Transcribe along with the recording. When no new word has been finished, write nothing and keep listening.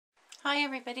Hi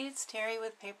everybody, it's Terry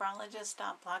with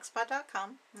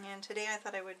paperologist.blogspot.com, and today I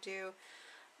thought I would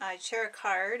share a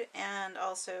card and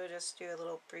also just do a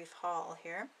little brief haul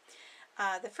here.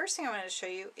 The first thing I wanted to show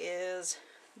you is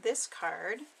this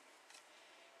card,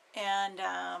 and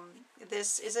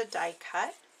this is a die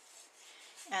cut,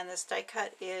 and this die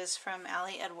cut is from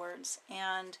Ali Edwards,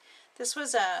 and this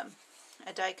was a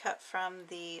die cut from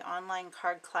the online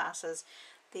card classes,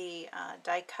 the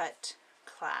die cut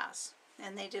class.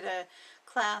 And they did a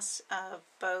class of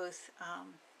both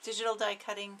digital die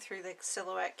cutting through the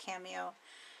Silhouette Cameo,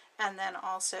 and then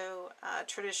also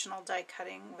traditional die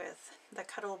cutting with the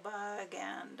Cuttlebug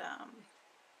and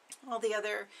all the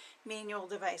other manual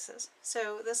devices.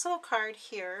 So this little card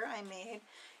here I made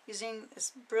using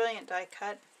this brilliant die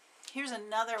cut. Here's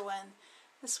another one.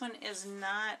 This one is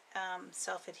not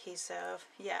self-adhesive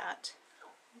yet,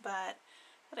 but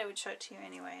I would show it to you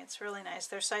anyway. It's really nice.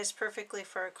 They're sized perfectly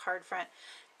for a card front.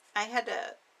 I had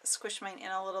to squish mine in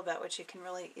a little bit, which you can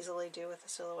really easily do with the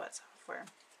Silhouette software.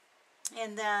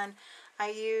 And then I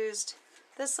used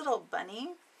this little bunny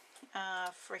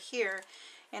for here,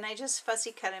 and I just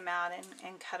fussy cut him out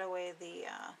and cut away the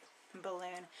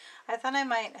balloon. I thought I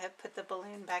might have put the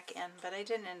balloon back in, but I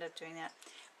didn't end up doing that.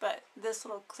 But this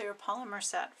little clear polymer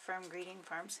set from Greeting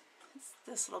Farms, it's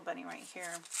this little bunny right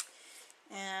here,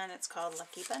 and it's called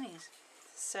Lucky Bunnies.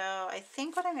 So I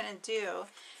think what I'm going to do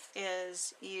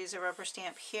is use a rubber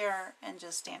stamp here and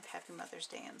just stamp Happy Mother's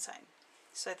Day inside.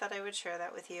 So I thought I would share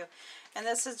that with you. And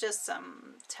this is just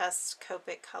some test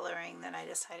Copic coloring that I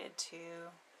decided to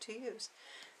use.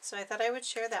 So I thought I would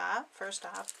share that first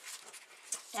off.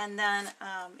 And then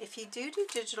if you do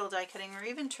digital die cutting or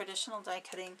even traditional die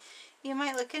cutting, you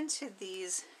might look into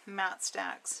these matte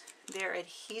stacks. They're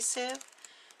adhesive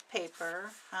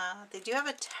paper. They do have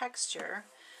a texture,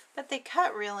 but they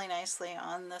cut really nicely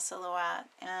on the Silhouette,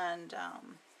 and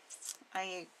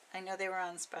I know they were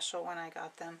on special when I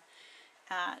got them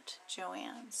at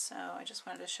Joann's, so I just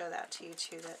wanted to show that to you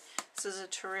too, that this is a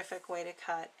terrific way to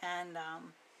cut, and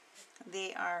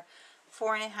they are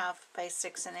 4.5 by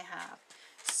 6.5,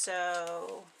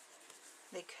 so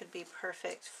they could be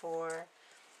perfect for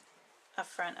a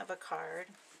front of a card.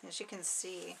 As you can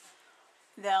see,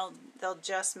 they'll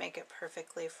just make it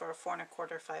perfectly for a 4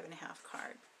 1/4, 5.5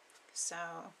 card.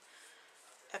 So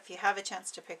if you have a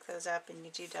chance to pick those up and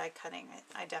you do die cutting,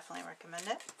 I definitely recommend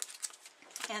it.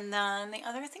 And then the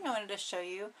other thing I wanted to show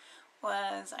you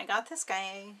was I got this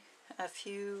guy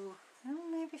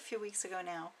maybe a few weeks ago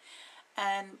now,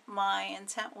 and my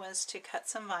intent was to cut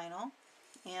some vinyl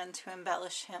and to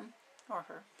embellish him or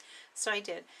her. So I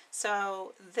did.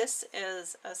 So this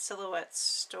is a Silhouette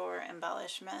store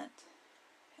embellishment,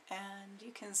 and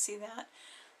you can see that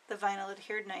the vinyl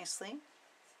adhered nicely.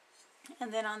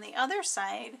 And then on the other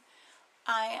side,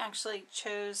 I actually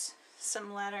chose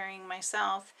some lettering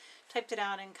myself, typed it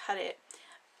out and cut it.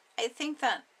 I think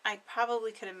that I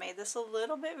probably could have made this a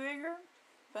little bit bigger,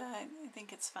 but I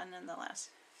think it's fun nonetheless.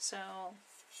 So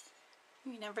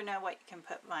you never know what you can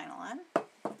put vinyl on.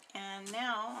 And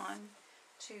now on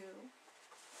to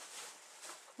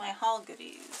my haul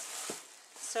goodies.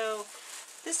 So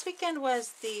this weekend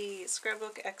was the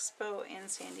Scrapbook Expo in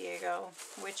San Diego,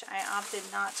 which I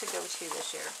opted not to go to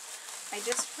this year. I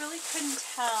just really couldn't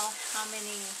tell how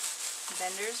many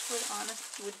vendors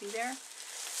would be there,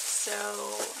 so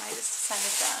I just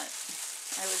decided that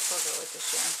I would forego it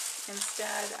this year.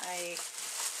 Instead, I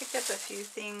picked up a few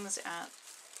things at,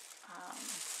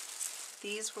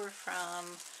 these were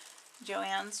from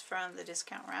Joann's from the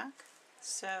discount rack,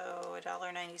 so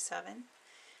 $1.97.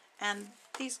 And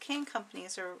these cane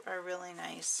companies are really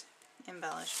nice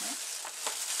embellishments,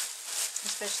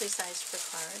 especially sized for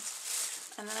cards.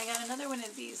 And then I got another one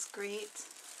of these great,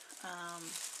 I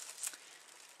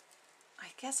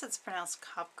guess it's pronounced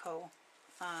Copco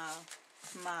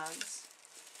mugs.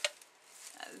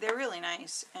 They're really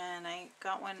nice, and I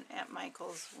got one at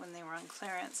Michael's when they were on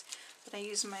clearance, but I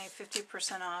used my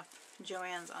 50% off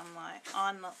Joann's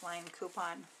online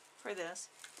coupon for this.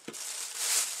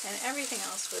 And everything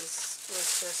else was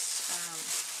just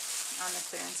on the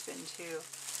clearance bin too.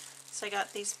 So I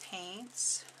got these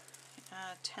paints,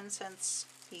 10 cents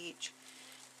each,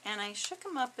 and I shook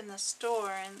them up in the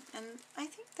store, and I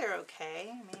think they're okay.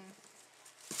 I mean,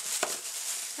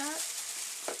 not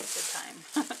a good time.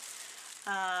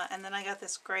 And then I got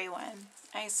this gray one.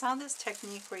 I saw this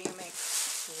technique where you make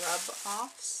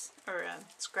rub-offs, or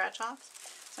scratch-offs,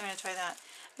 so I'm going to try that.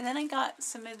 And then I got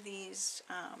some of these,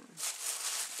 I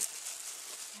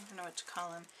don't know what to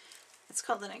call them. It's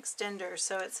called an extender,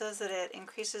 so it says that it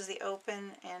increases the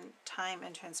open and time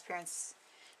and transparency.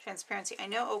 I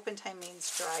know open time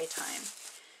means dry time,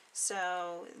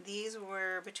 So these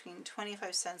were between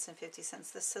 25 cents and 50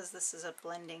 cents. This says this is a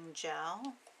blending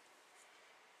gel.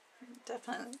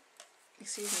 Definitely,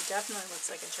 excuse me, definitely looks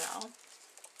like a gel.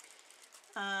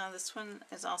 This one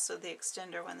is also the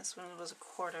extender one. This one was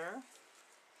 $1.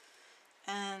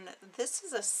 And this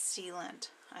is a sealant,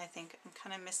 I think. I'm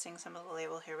kind of missing some of the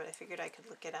label here, but I figured I could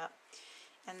look it up.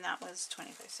 And that was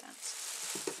 25 cents.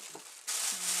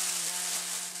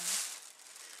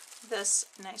 And this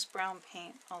nice brown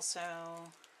paint also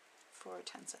for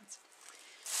 10 cents.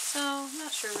 So I'm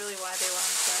not sure really why they were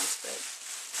on clearance, but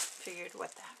figured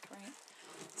what the heck, right?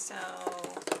 So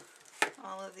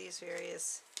all of these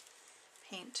various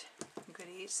paint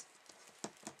goodies.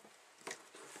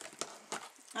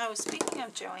 Oh, speaking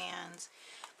of Joann's,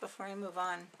 before I move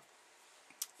on,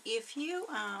 if you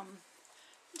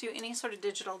do any sort of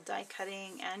digital die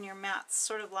cutting and your mat's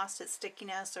sort of lost its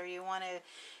stickiness, or you want to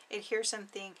adhere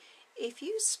something, if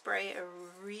you spray a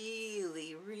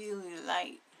really, really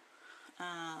light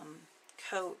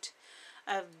coat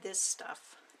of this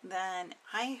stuff, then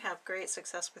I have great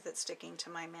success with it sticking to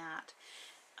my mat.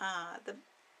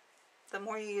 The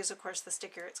more you use, of course, the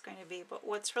stickier it's going to be. But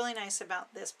what's really nice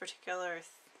about this particular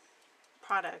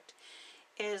product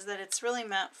is that it's really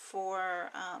meant for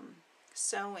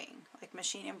sewing, like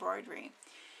machine embroidery,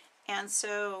 and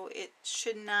so it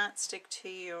should not stick to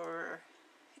your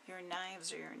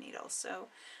knives or your needles. So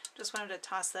just wanted to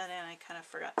toss that in. I kind of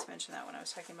forgot to mention that when I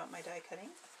was talking about my die cutting.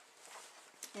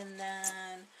 And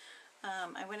then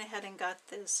I went ahead and got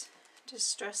this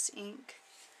Distress ink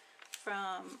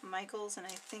from Michaels, and I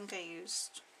think I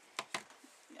used,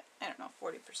 I don't know,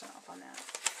 40% off on that.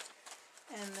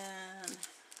 And then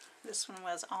this one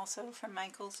was also from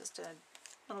Michaels, just a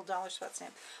little dollar spot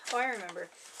stamp. Oh, I remember.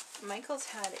 Michaels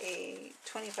had a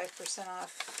 25%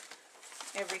 off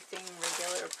everything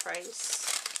regular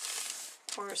price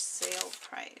or sale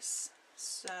price.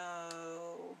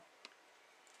 So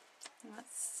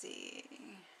let's see.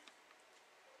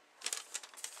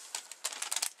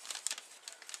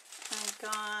 I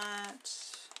got,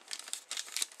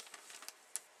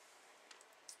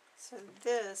 so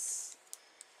this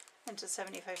went to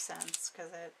 75 cents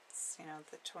because it's, you know,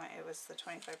 it was the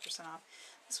 25% off.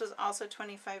 This was also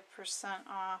 25%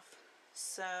 off,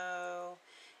 so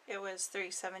it was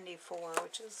 $3.74,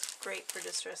 which is great for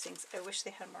distress inks. I wish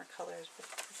they had more colors, but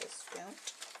they just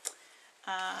don't.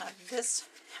 This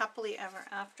Happily Ever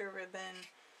After ribbon,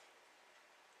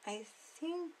 I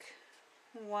think,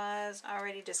 was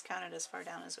already discounted as far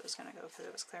down as it was going to go because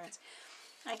it was clearance.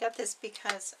 I got this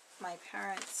because my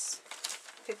parents'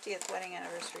 50th wedding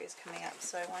anniversary is coming up,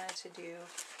 so I wanted to do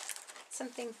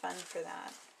something fun for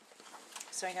that.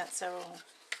 So I got several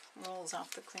rolls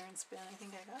off the clearance bin. I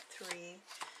think I got 3.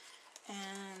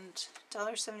 And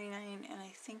 $1.79, and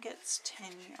I think it's 10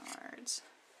 yards.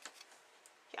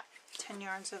 Yeah, 10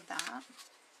 yards of that.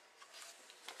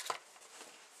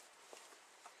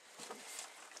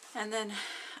 And then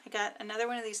I got another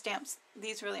one of these stamps.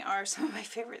 These really are some of my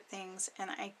favorite things, and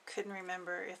I couldn't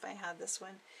remember if I had this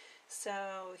one.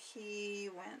 So he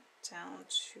went down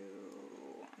to,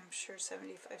 I'm sure,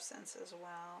 75 cents as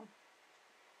well.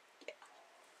 Yeah,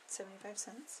 75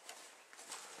 cents.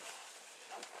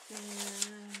 And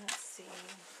let's see,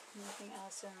 anything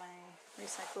else in my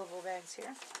recyclable bags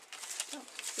here? Don't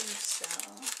think so.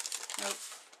 Nope,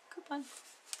 coupon.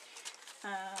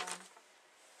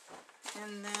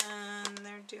 And then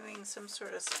they're doing some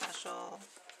sort of special.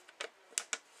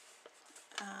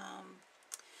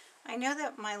 I know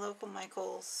that my local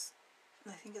Michaels,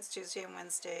 I think it's Tuesday and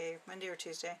Wednesday, Monday or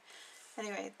Tuesday.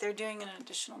 Anyway, they're doing an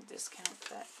additional discount,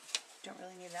 but don't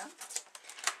really need that.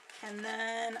 And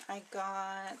then I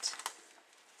got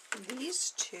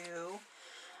these two.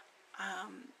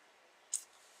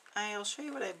 I'll show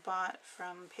you what I bought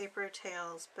from Paper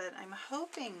Tales, but I'm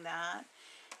hoping that,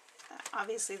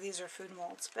 obviously these are food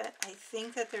molds, but I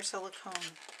think that they're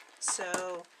silicone.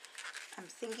 So I'm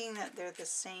thinking that they're the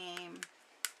same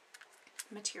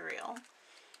material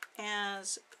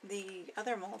as the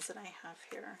other molds that I have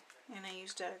here. And I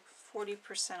used a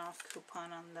 40% off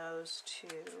coupon on those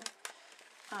too.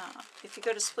 If you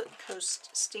go to Split Coast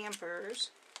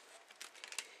Stampers,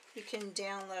 you can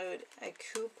download a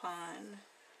coupon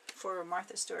for a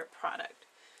Martha Stewart product.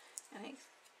 And I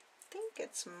think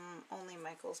it's only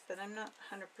Michaels, but I'm not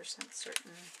 100%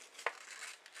 certain.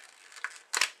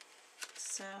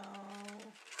 So,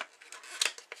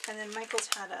 and then Michaels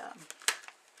had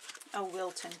a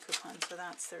Wilton coupon, so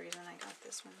that's the reason I got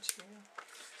this one too.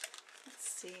 Let's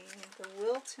see, the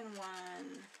Wilton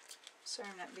one, sorry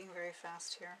I'm not being very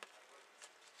fast here.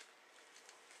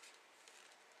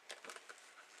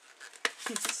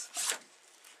 Let's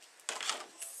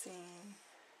see,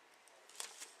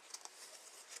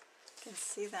 You can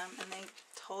see them, and they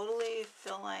totally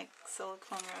feel like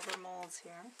silicone rubber molds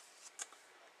here.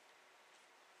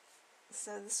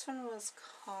 So this one was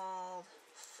called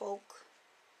Folk.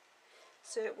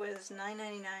 So it was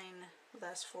 $9.99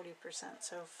 less 40%,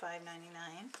 so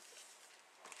 $5.99.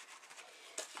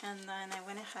 And then I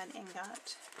went ahead and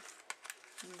got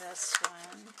this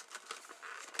one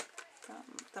from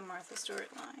the Martha Stewart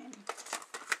line.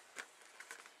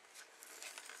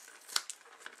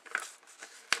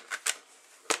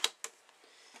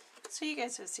 So you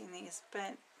guys have seen these,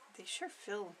 but they sure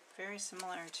feel very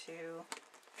similar to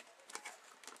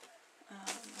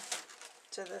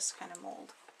this kind of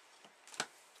mold.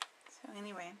 So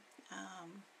anyway,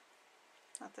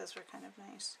 thought those were kind of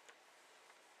nice.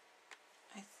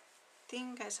 I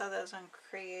think I saw those on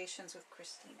Creations with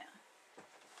Christina.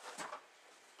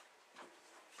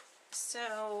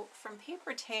 So from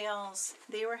Paper Tales,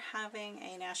 they were having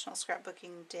a National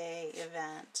Scrapbooking Day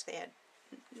event. They had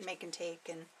make and take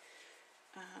and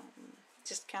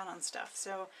just count on stuff.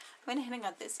 So I went ahead and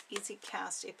got this Easy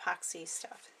Cast epoxy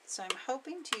stuff. So I'm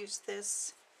hoping to use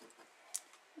this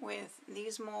with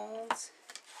these molds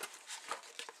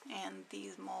and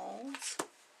these molds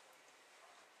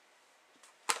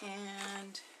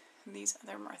and these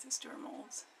other Martha Stewart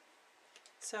molds.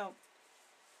 So,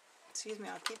 excuse me,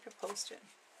 I'll keep you posted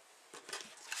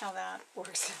how that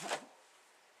works out.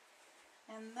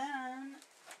 And then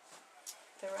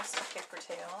the rest of Paper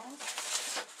Tales.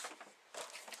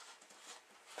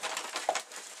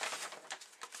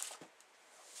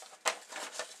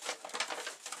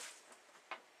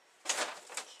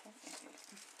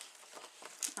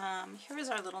 Here is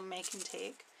our little make and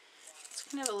take. It's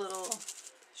kind of a little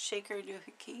shaker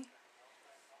doohickey.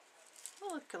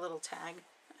 Look, a little tag.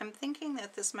 I'm thinking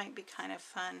that this might be kind of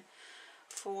fun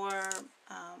for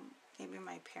maybe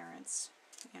my parents'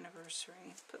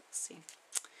 anniversary, but let's see.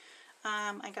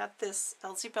 I got this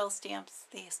Elsie Bell stamps.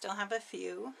 They still have a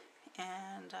few,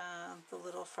 and the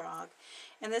little frog.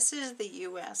 And this is the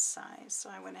US size, so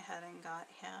I went ahead and got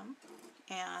him.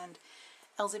 And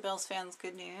Elsie Bell's fans,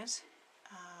 good news.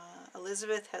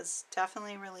 Elizabeth has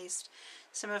definitely released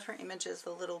some of her images, the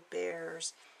little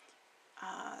bears,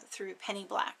 through Penny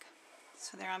Black.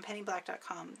 So they're on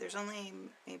pennyblack.com. There's only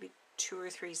maybe 2 or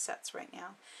 3 sets right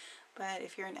now. But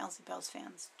if you're an Elsie Bell's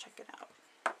fans, check it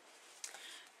out.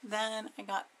 Then I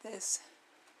got this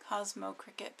Cosmo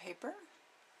Cricut paper.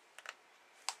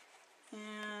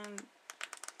 And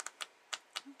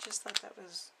I just thought that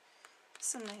was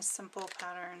some nice simple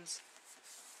patterns.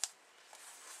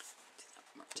 Do that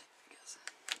one more time, I guess.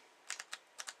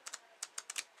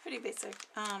 Pretty basic.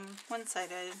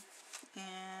 One-sided.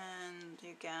 And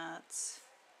you got,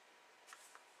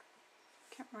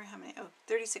 can't remember how many,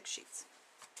 36 sheets.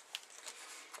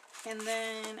 And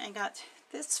then I got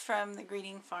this from the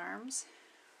Greeting Farms.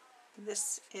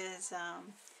 This is,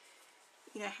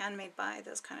 you know, handmade by,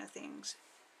 those kind of things.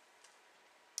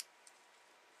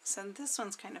 So this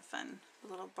one's kind of fun. A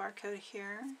little barcode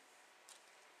here.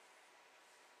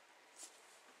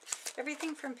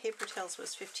 Everything from Paper Tales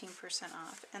was 15%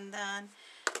 off. And then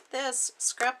this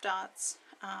Scrap Dots,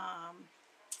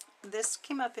 this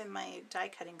came up in my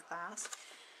die cutting class.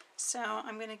 So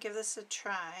I'm going to give this a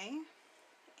try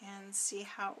and see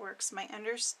how it works. My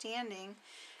understanding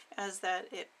is that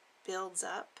it builds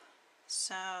up.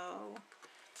 So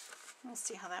we'll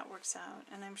see how that works out.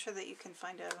 And I'm sure that you can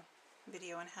find a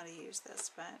video on how to use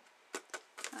this, but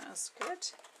that was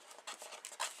good.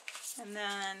 And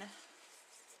then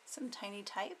some tiny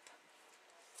type.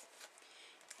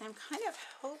 And I'm kind of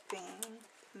hoping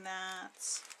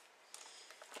that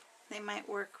they might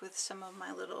work with some of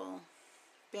my little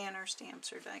banner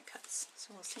stamps or die cuts.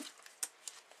 So we'll see.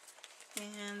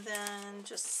 And then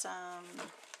just some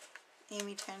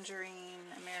Amy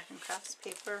Tangerine American Crafts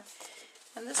paper.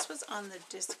 And this was on the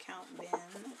discount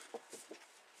bin.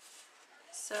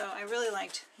 So I really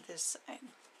liked this side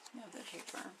of the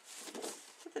paper.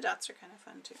 But the dots are kind of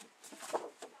fun too.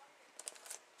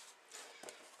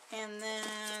 And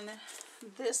then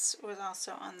this was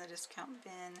also on the discount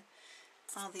bin.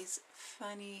 All these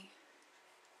funny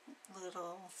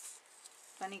little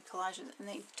funny collages, and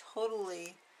they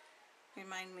totally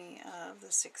remind me of the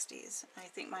 60s. I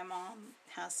think my mom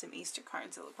has some Easter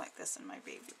cards that look like this in my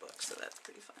baby book, so that's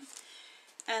pretty fun.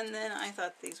 And then I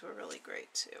thought these were really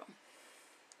great too.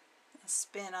 A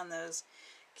spin on those,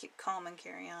 keep calm and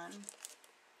carry on.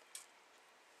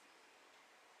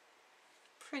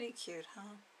 Pretty cute,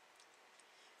 huh?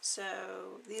 So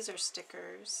these are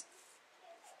stickers.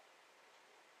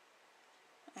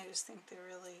 I just think they're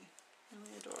really,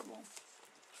 really adorable.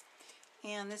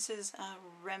 And this is a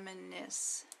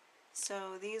Reminisce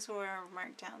So these were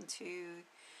marked down to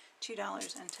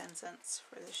 $2.10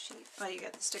 for the sheet. Well, you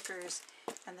got the stickers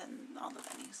and then all the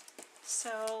bennies.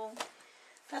 So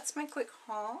that's my quick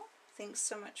haul. Thanks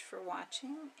so much for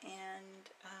watching, and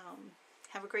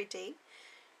have a great day.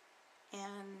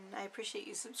 And I appreciate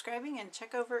you subscribing, and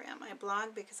check over at my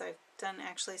blog because I've done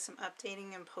actually some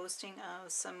updating and posting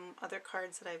of some other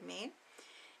cards that I've made.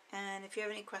 And if you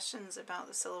have any questions about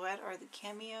the silhouette or the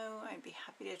cameo, I'd be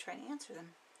happy to try to answer them.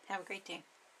 Have a great day.